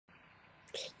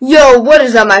Yo, what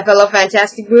is up, my fellow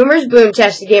fantastic boomers?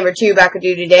 Boomtastic Gamer 2 back with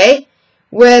you today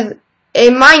with a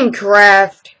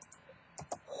Minecraft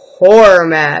horror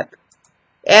map.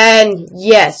 And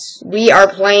yes, we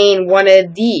are playing one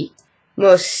of the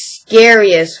most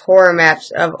scariest horror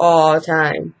maps of all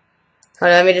time.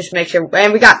 Hold on, let me just make sure.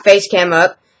 And we got Facecam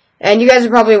up. And you guys are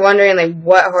probably wondering, like,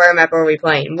 what horror map are we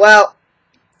playing? Well,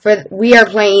 we are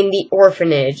playing the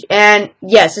Orphanage. And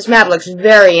yes, this map looks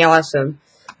very awesome.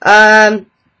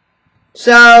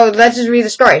 So, let's just read the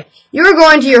story. You are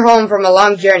going to your home from a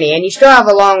long journey, and you still have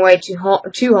a long way to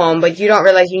home, but you don't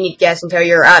realize you need gas until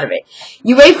you're out of it.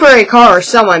 You wait for a car or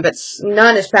someone, but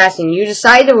none is passing. You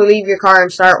decide to leave your car and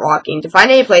start walking to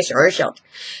find a place or a shelter.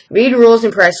 Read rules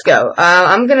and press go.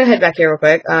 I'm gonna head back here real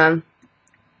quick.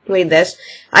 Read this.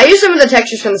 I used some of the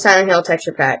textures from the Silent Hill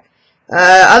texture pack.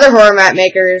 Other horror map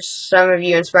makers, some of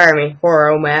you inspire me.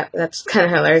 Horror map, that's kind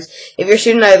of hilarious. If you're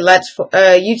shooting a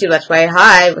YouTube Let's Play,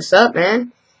 hi, what's up,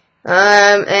 man?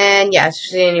 And yeah,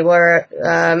 see anywhere,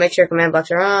 make sure command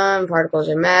blocks are on, particles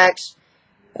are max,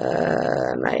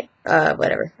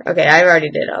 whatever. Okay, I already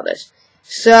did all this.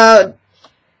 So,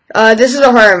 this is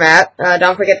a horror map.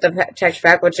 Don't forget the texture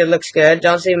pack, which it looks good.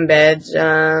 Don't sleep in beds.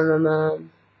 Alright,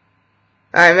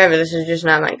 remember, this is just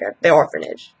not Minecraft. The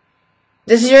Orphanage.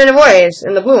 This is your inner voice,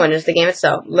 and the blue one is the game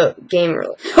itself. Look, game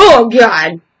rule. Oh,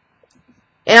 God!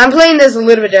 And I'm playing this a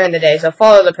little bit during the day, so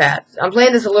follow the path. I'm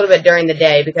playing this a little bit during the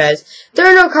day because there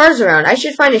are no cars around. I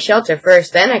should find a shelter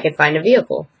first, then I can find a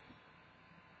vehicle.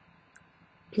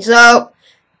 So,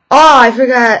 oh, I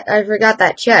forgot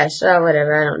that chest. Oh,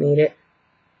 whatever, I don't need it.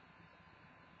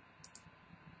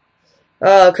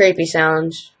 Oh, creepy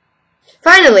sounds.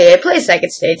 Finally, a place I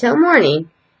could stay till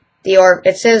morning.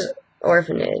 It says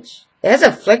Orphanage. It has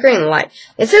a flickering light.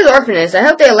 It says Orphanage. I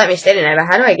hope they'll let me stay tonight, but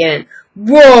how do I get in?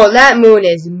 Whoa, that moon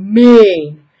is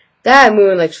mean. That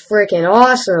moon looks freaking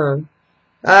awesome.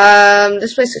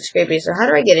 This place looks creepy, so how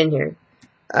do I get in here?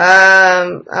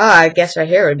 Oh, I guess right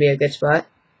here would be a good spot.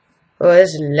 Oh,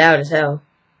 this is loud as hell.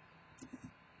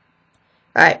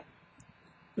 Alright.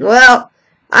 Well,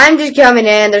 I'm just coming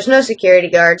in. There's no security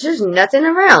guards. There's nothing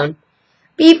around.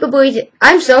 Beep, boys.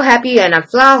 I'm so happy, and I'm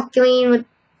flocking with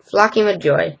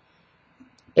joy.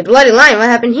 A bloody lion, what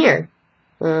happened here?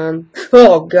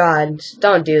 Oh God,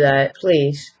 don't do that,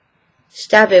 please.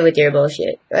 Stop it with your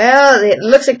bullshit. Well, it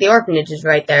looks like the orphanage is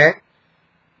right there.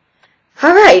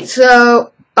 Alright,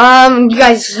 so, you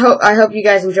guys, I hope you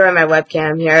guys enjoy my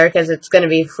webcam here, because it's gonna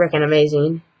be freaking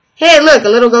amazing. Hey, look, a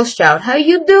little ghost child. How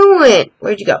you doing?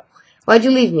 Where'd you go? Why'd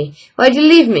you leave me? Why'd you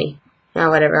leave me? Oh,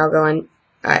 whatever, I'll go in.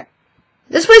 Alright.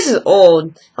 This place is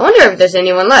old. I wonder if there's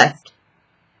anyone left.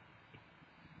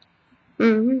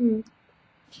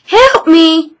 Help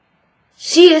me!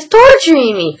 She is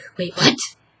torturing me! Wait, what?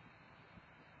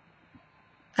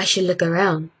 I should look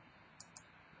around.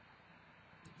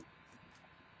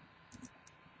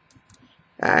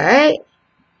 Alright.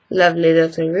 Lovely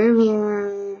little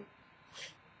room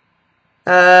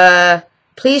here.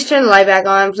 Please turn the light back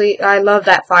on, please. I love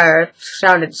that fire. It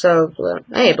sounded so blue.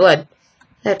 Hey, blood.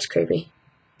 That's creepy.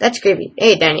 That's creepy.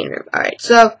 Hey, dining room. Alright,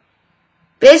 so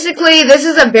basically, this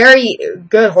is a very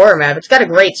good horror map. It's got a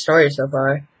great story so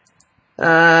far.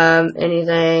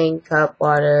 Anything, cup,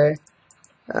 water,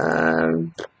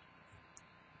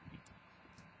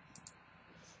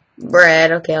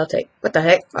 bread. Okay, I'll take, what the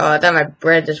heck? Oh, I thought my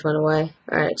bread just went away.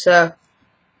 Alright, so,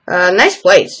 nice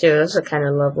plates, too. Those are kind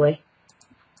of lovely.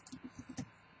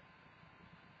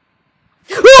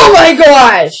 Oh my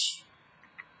gosh!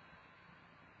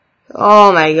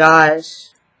 Oh my gosh.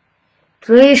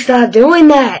 Please stop doing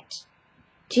that!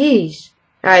 Jeez.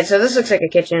 Alright, so this looks like a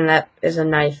kitchen. That is a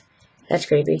knife. That's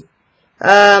creepy.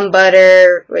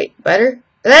 Butter. Wait, butter?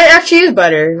 That actually is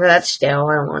butter. Well, that's stale.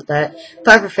 I don't want that.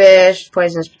 Puffer fish,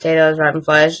 poisonous potatoes, rotten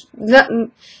flesh.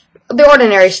 The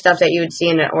ordinary stuff that you would see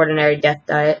in an ordinary death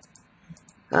diet.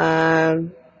 Okay,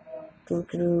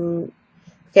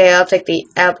 I'll take the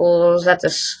apples. That's a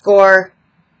score.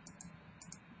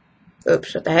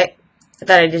 Oops, what the heck? I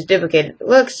thought I just duplicated.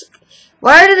 Looks.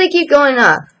 Why do they keep going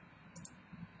up?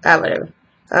 Ah, whatever.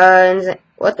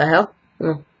 What the hell?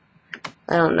 Oh,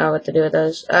 I don't know what to do with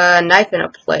those. Knife and a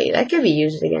plate. That could be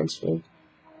used against me.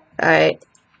 Alright.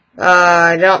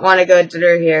 I don't want to go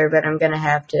through here, but I'm gonna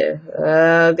have to.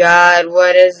 Oh, God,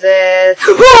 what is this?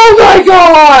 Oh, my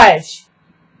gosh!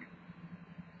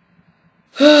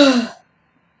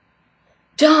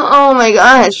 Oh, my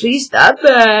gosh, please stop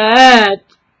that.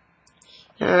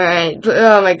 Alright,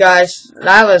 oh my gosh,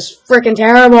 that was freaking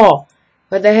terrible.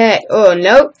 What the heck? Oh,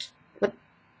 nope. What?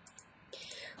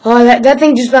 Oh, that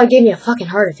thing just about gave me a fucking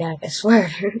heart attack, I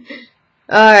swear.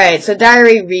 Alright, so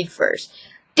diary, read first.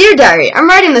 Dear Diary, I'm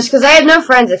writing this because I have no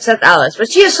friends except Alice,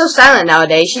 but she is so silent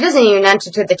nowadays, she doesn't even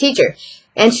answer to the teacher.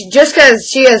 And just because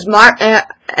she has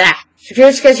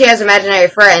imaginary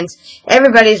friends,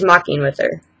 everybody's mocking with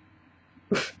her.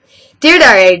 Dear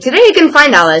Diary, today you can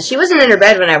find Alice. She wasn't in her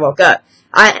bed when I woke up.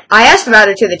 I asked about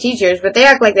her to the teachers, but they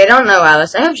act like they don't know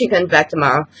Alice. I hope she comes back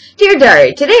tomorrow. Dear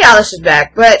Diary, today Alice is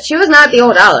back, but she was not the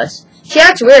old Alice. She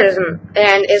acts weird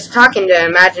and is talking to an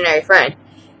imaginary friend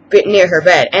near her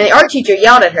bed, and the art teacher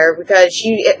yelled at her because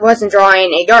she wasn't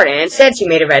drawing a garden. Instead, she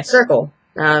made a red circle.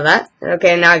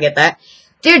 Okay, now I get that.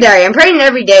 Dear Diary, I'm praying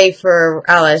every day for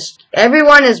Alice.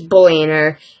 Everyone is bullying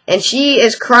her, and she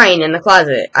is crying in the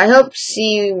closet. I hope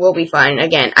she will be fine.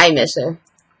 Again, I miss her.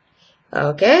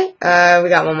 Okay, we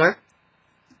got one more.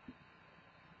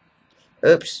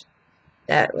 Oops.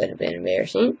 That would have been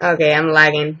embarrassing. Okay, I'm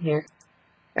lagging here.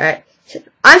 Alright.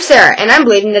 I'm Sarah, and I'm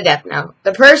bleeding to death now.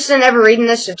 The person ever reading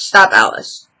this should stop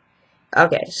Alice.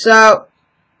 Okay, so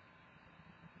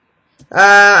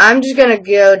I'm just gonna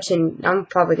go to. I'm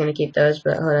probably gonna keep those,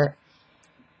 but hold up.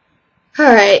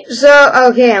 Alright, so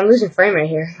okay, I'm losing frame rate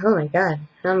here. Oh my god,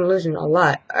 I'm losing a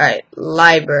lot. Alright,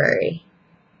 library.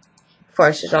 Of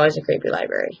course, there's always a creepy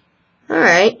library.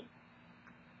 Alright.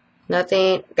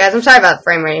 Nothing. Guys, I'm sorry about the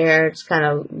frame rate here. It's kind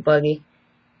of buggy.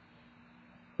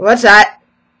 What's that?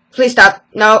 Please stop.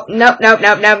 No, no, no,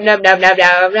 no, no, no, no, no,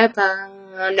 no, no,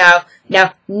 no,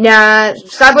 no, no.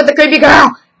 Stop with the creepy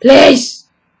girl. Please.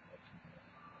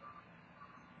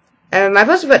 Am I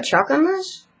supposed to put chalk on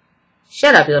this?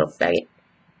 Shut up, you little faggot.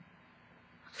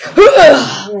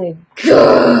 Oh my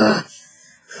god.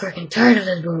 Freaking tired of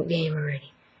this game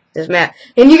already. This map.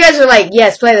 And you guys are like,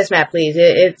 yes, play this map, please.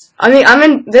 This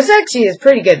actually is a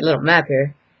pretty good little map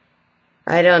here.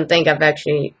 I don't think I've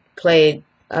actually played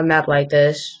a map like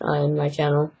this on my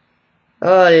channel.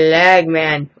 Oh, lag,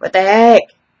 man. What the heck?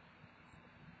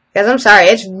 Guys, I'm sorry.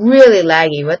 It's really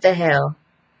laggy. What the hell?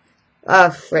 Oh,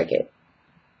 frick it.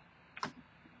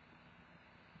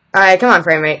 Alright, come on,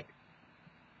 frame rate.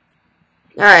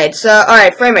 Alright,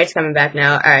 frame rate's coming back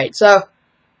now. Alright, so.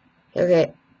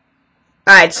 Okay.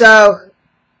 Alright,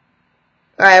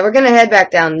 we're gonna head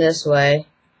back down this way.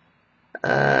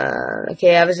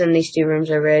 Okay, I was in these two rooms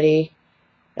already.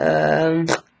 No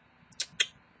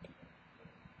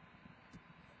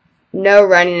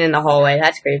running in the hallway.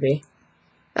 That's creepy.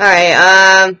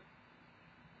 Alright,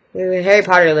 Harry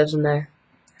Potter lives in there.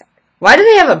 Why do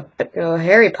they have a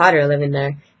Harry Potter living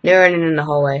there? No running in the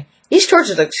hallway. These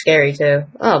torches look scary, too.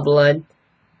 Oh, blood.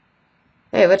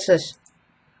 Hey, what's this?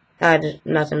 Just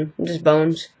nothing. Just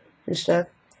bones and stuff.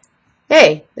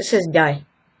 Hey, this says die.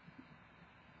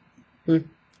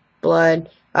 Blood.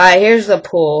 Alright, here's the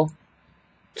pool.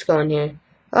 Let's go in here.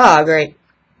 Oh, great.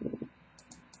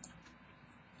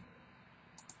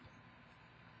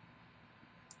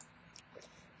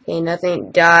 Okay,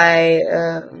 nothing. Die.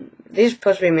 These are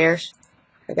supposed to be mirrors.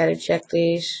 I gotta check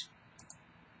these.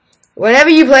 Whenever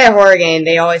you play a horror game,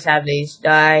 they always have these.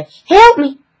 Die. Help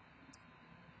me!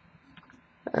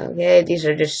 Okay, these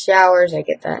are just showers. I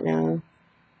get that now.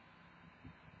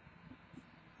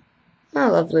 Oh,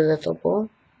 lovely little pool.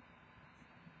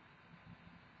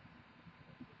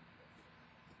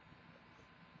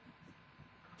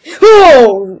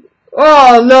 Oh!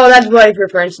 Oh, no, that's bloody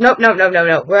footprints. Nope, nope, nope, nope,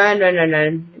 nope. Run, run, run,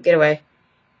 run. Get away.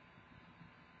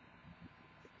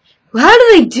 How do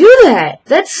they do that?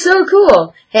 That's so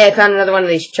cool. Hey, I found another one of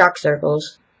these chalk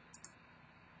circles.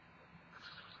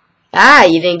 Ah,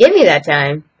 you didn't get me that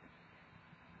time.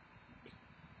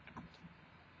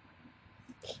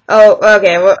 Oh,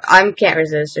 okay, well, I can't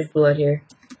resist. There's blood here.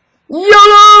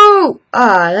 YOLO!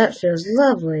 Ah, that feels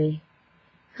lovely.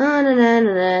 Ah, na, na,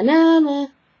 na, na, na.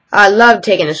 I love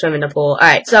taking a swim in the pool.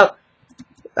 Alright, so,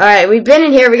 alright, we've been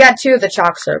in here. We got 2 of the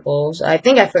chalk circles. I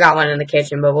think I forgot one in the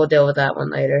kitchen, but we'll deal with that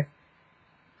one later.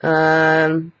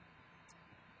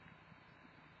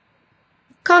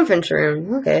 Conference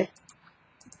room. Okay.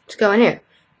 Let's go in here.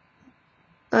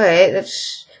 Okay,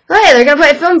 that's... Oh, hey, they're gonna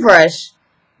play a film for us.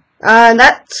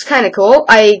 That's kind of cool.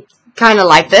 I kind of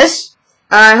like this.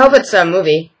 I hope it's a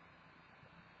movie.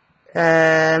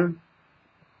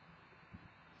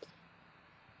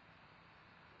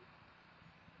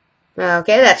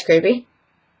 Okay, that's creepy.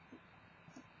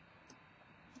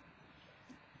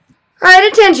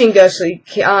 Alright, attention, ghostly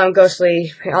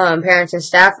parents and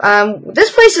staff.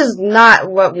 This place is not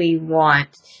what we want.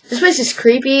 This place is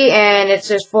creepy, and it's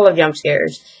just full of jump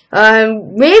scares.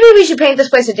 Maybe we should paint this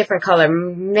place a different color,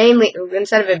 mainly,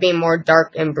 instead of it being more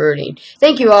dark and brooding.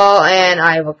 Thank you all, and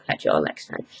I will catch you all next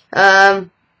time.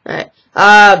 Alright.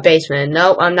 Basement.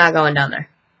 Nope, I'm not going down there.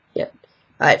 Yep.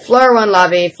 Alright, floor 1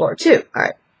 lobby, floor 2.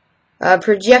 Alright.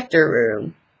 Projector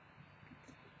room.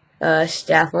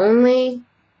 Staff only.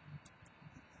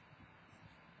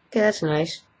 Okay, that's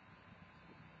nice.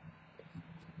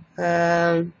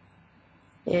 Yeah.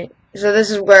 So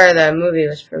this is where the movie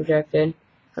was projected.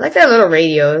 I like that little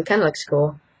radio. It kind of looks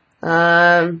cool. We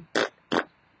can't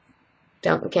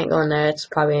go in there. It's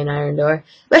probably an iron door.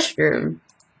 Restroom.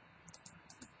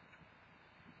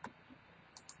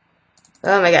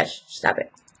 Oh my gosh! Stop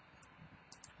it.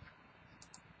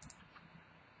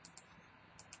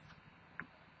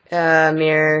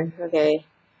 Mirror. Okay.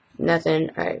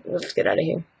 Nothing. Alright, let's get out of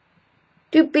here.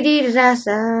 Doopity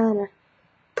disaster.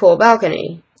 Pool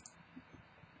balcony.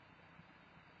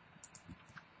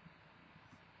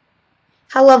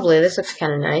 How lovely. This looks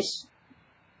kind of nice.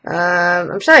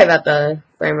 I'm sorry about the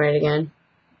frame rate again.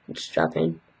 It's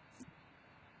dropping.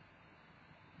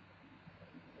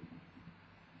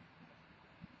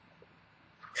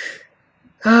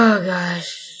 Oh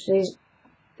gosh.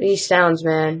 These sounds,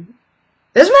 man.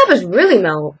 This map is really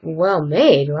well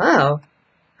made. Wow.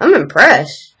 I'm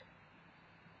impressed.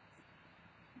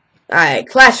 Alright,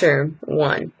 classroom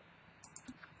 1.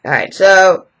 Alright,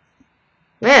 so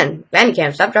man,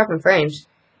 Bandicam, stop dropping frames.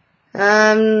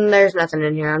 There's nothing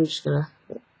in here. I'm just gonna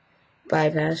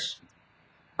bypass.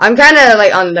 I'm kinda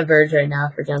like on the verge right now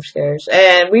for jump scares.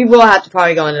 And we will have to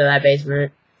probably go into that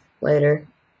basement later.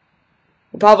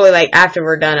 Probably like after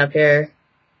we're done up here.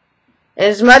 And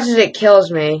as much as it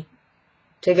kills me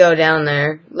to go down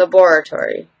there,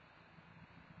 laboratory.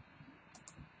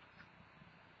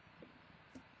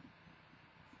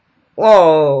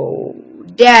 Whoa,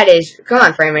 that is, come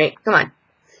on frame rate, come on.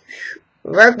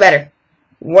 Work better.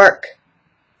 Work.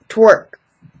 Twerk.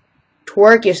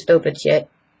 Twerk, you stupid shit.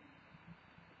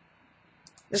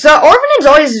 So, Orphanage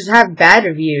always have bad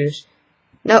reviews.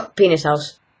 Nope, penis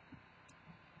house.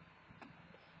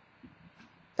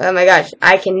 Oh my gosh,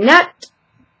 I cannot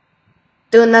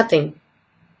do nothing.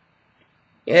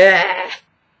 Yeah.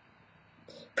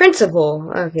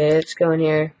 Principal. Okay, let's go in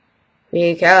here.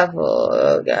 Be careful.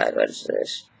 Oh god, what is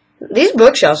this? These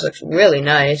bookshelves look really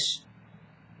nice.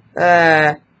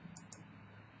 Hey,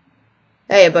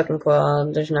 a book and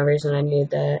quill. There's no reason I need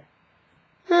that.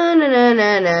 What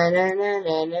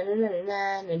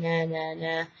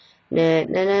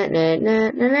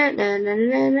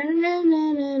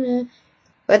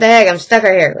the heck? I'm stuck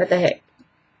right here. What the heck?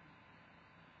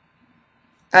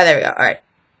 Oh, there we go. Alright.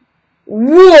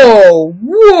 Whoa!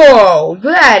 Whoa!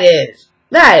 That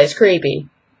is creepy.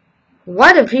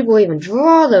 Why do people even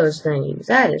draw those things?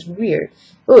 That is weird.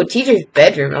 Ooh, teacher's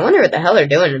bedroom. I wonder what the hell they're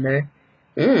doing in there.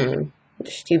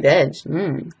 There's 2 beds.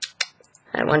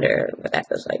 I wonder what that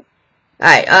feels like.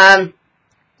 Alright,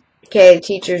 okay,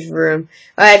 teacher's room.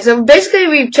 Alright, so basically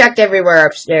we've checked everywhere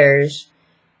upstairs.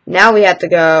 Now we have to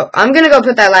go. I'm gonna go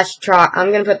put that last chalk.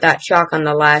 I'm gonna put that chalk on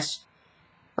the last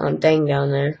thing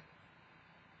down there.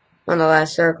 On the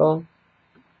last circle.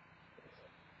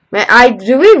 Man,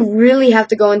 do we really have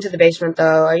to go into the basement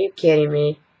though? Are you kidding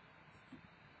me?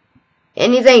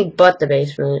 Anything but the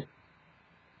basement.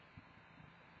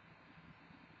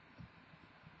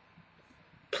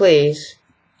 Please.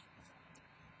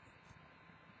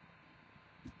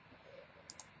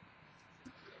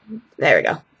 There we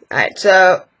go. Alright,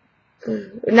 so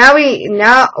now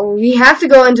we have to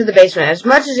go into the basement. As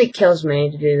much as it kills me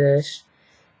to do this.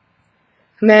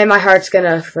 Man, my heart's is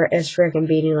freaking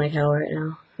beating like hell right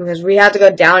now. Because we have to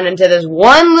go down into this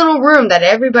one little room that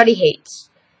everybody hates.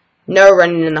 No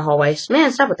running in the hallways.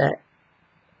 Man, stop with that.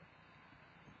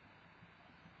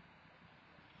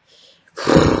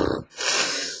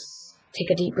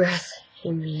 Take a deep breath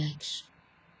and relax.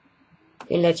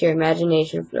 And let your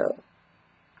imagination flow.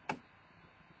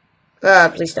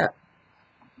 Ah, please stop.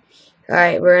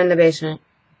 Alright, we're in the basement.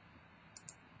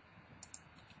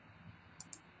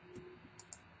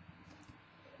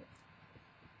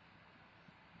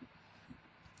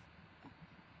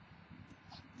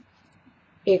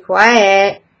 Be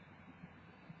quiet.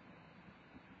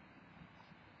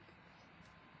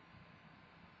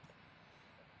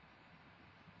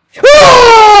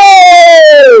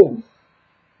 Oh!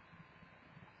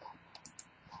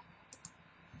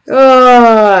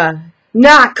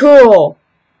 Not cool.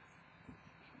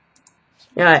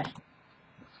 Alright.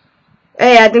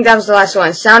 Hey, I think that was the last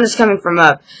one. Sound is coming from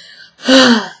up.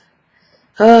 Oh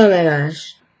my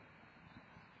gosh.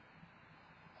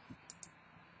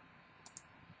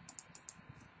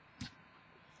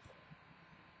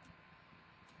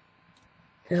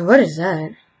 What is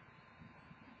that?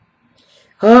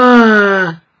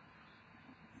 Ah.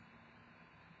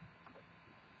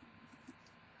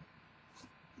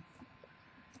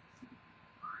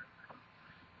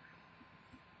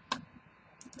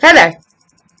 Hey there.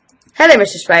 Hey there,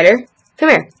 Mr. Spider. Come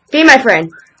here. Be my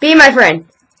friend. Be my friend.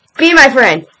 Be my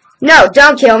friend. No,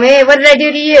 don't kill me. What did I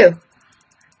do to you?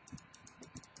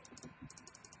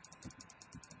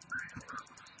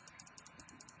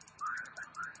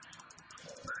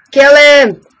 Kill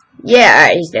him! Yeah,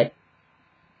 alright, he's dead.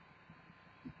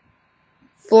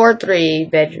 Floor 3,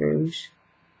 bedrooms.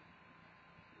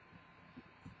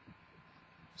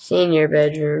 Senior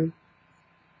bedroom.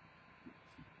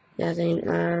 Nothing,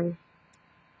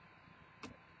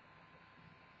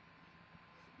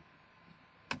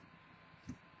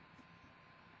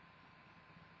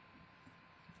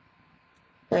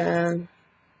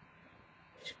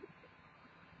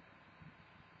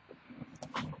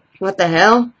 what the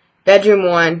hell? Bedroom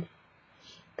 1.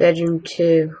 Bedroom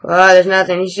 2. Oh, there's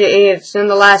nothing. It's in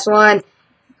the last one.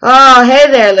 Oh,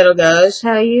 hey there, little ghost.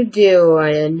 How you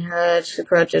doing? Let's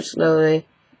approach it slowly.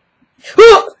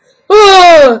 Oh!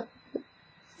 Oh!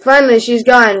 Finally, she's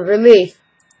gone. Relief.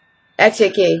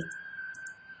 Exit key.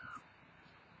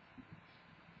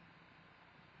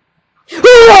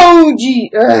 Oh,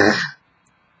 gee. Ugh.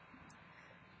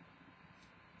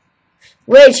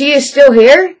 Wait, she is still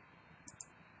here?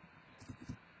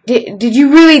 Did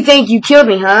you really think you killed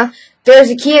me, huh? There's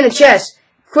a key in the chest.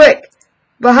 Quick.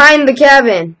 Behind the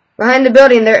cabin. Behind the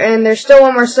building. There's still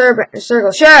one more circle.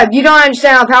 Shut up. You don't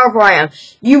understand how powerful I am.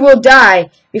 You will die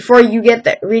before you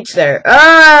reach there.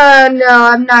 No,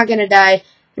 I'm not gonna die.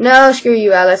 No, screw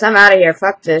you, Alice. I'm out of here.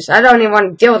 Fuck this. I don't even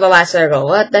want to deal with the last circle.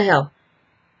 What the hell?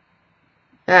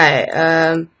 Alright,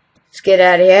 let's get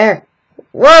out of here.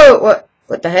 Whoa,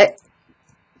 what the heck?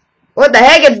 What the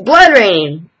heck? It's blood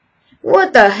raining.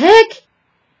 What the heck?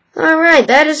 Alright,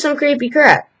 that is some creepy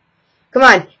crap. Come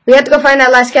on, we have to go find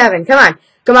that last cabin. Come on.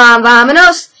 Come on,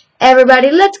 vamonos.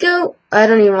 Everybody, let's go. I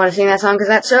don't even want to sing that song because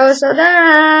that show is so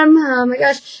dumb. Oh my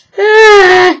gosh.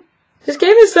 This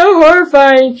game is so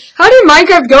horrifying. How did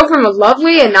Minecraft go from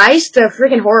lovely and nice to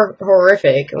freaking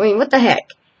horrific? I mean, what the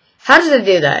heck? How does it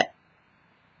do that?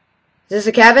 Is this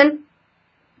a cabin?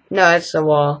 No, it's a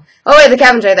wall. Oh wait, the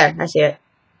cabin's right there. I see it.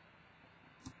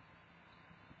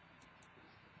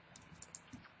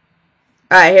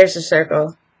 Alright, here's the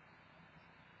circle.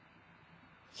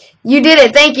 You did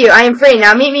it, thank you. I am free.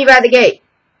 Now meet me by the gate.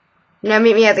 Now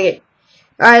meet me at the gate.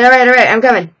 Alright, I'm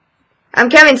coming. I'm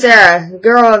coming, Sarah,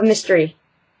 girl of mystery.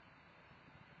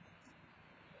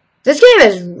 This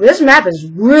map is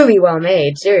really well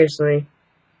made, seriously.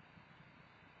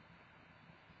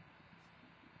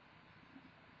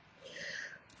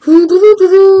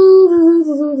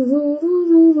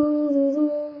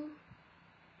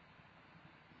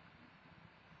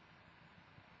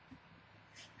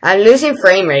 I'm losing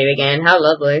frame rate again. How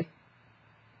lovely.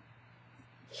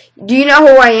 Do you know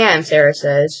who I am? Sarah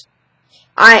says.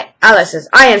 Alice says,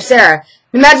 I am Sarah.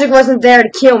 The magic wasn't there to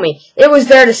kill me. It was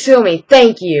there to seal me.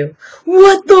 Thank you.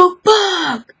 What the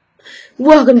fuck?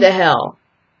 Welcome to hell.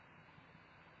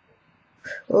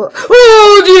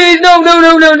 Oh, geez. No.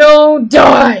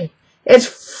 Die. It's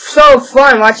so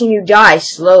fun watching you die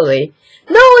slowly.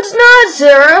 No, it's not,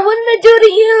 Sarah. What did I do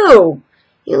to you?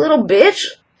 You little bitch.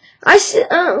 I said,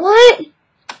 what?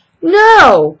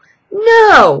 No!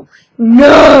 I'm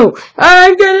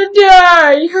gonna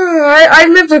die! I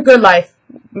lived a good life.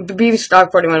 The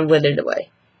Beanstalk 41 withered away.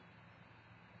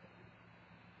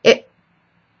 If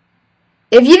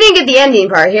you didn't get the ending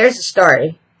part, here's the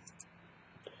story.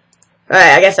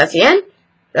 Alright, I guess that's the end?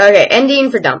 Okay, ending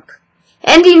for dump.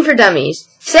 Ending for dummies.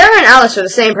 Sarah and Alice were the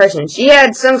same person. She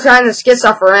had some kind of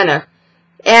schizophrenia.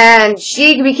 And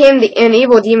she became an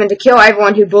evil demon to kill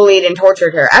everyone who bullied and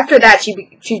tortured her. After that,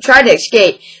 she tried to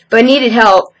escape, but needed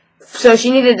help. So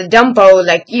she needed a dumpo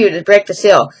like you to break the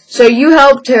seal. So you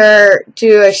helped her to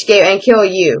escape and kill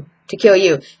you.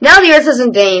 Now the Earth is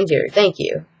in danger. Thank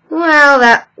you. Well,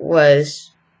 that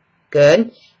was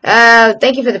good.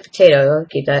 Thank you for the potato. I'll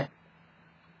keep that.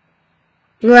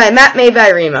 Right, map made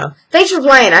by Remo. Thanks for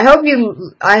playing. I hope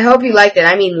you liked it.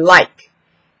 I mean, like.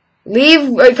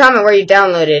 Leave a comment where you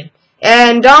downloaded.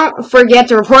 And don't forget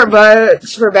to report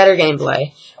bugs for better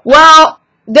gameplay. Well,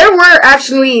 there were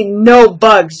actually no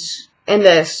bugs in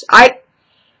this.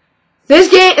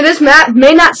 This map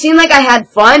may not seem like I had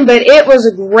fun, but it was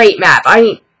a great map.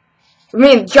 I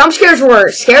mean, jump scares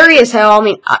were scary as hell. I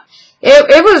mean,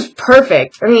 it was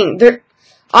perfect. I mean,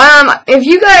 if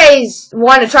you guys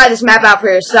want to try this map out for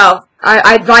yourself,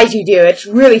 I advise you do. It's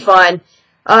really fun.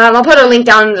 I'll put a link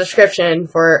down in the description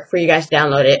for you guys to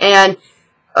download it. And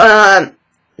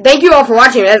thank you all for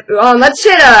watching. Let's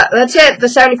hit the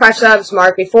 75 subs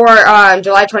mark before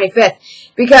July 25th,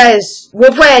 because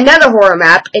we'll play another horror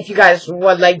map if you guys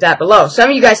would like that below. Some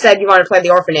of you guys said you want to play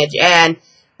the Orphanage, and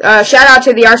shout out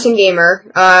to the Arson Gamer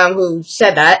who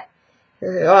said that.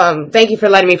 Thank you for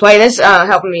letting me play this,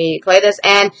 helping me play this,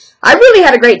 and I really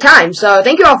had a great time, so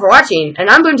thank you all for watching, and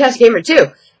I'm Boomtastic Gamer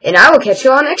too, and I will catch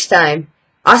you all next time.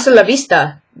 Hasta la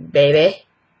vista, baby.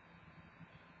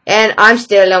 And I'm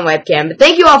still on webcam, but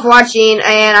thank you all for watching,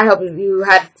 and I hope you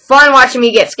had fun watching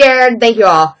me get scared. Thank you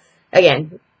all.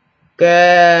 Again,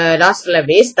 good hasta la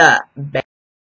vista, baby.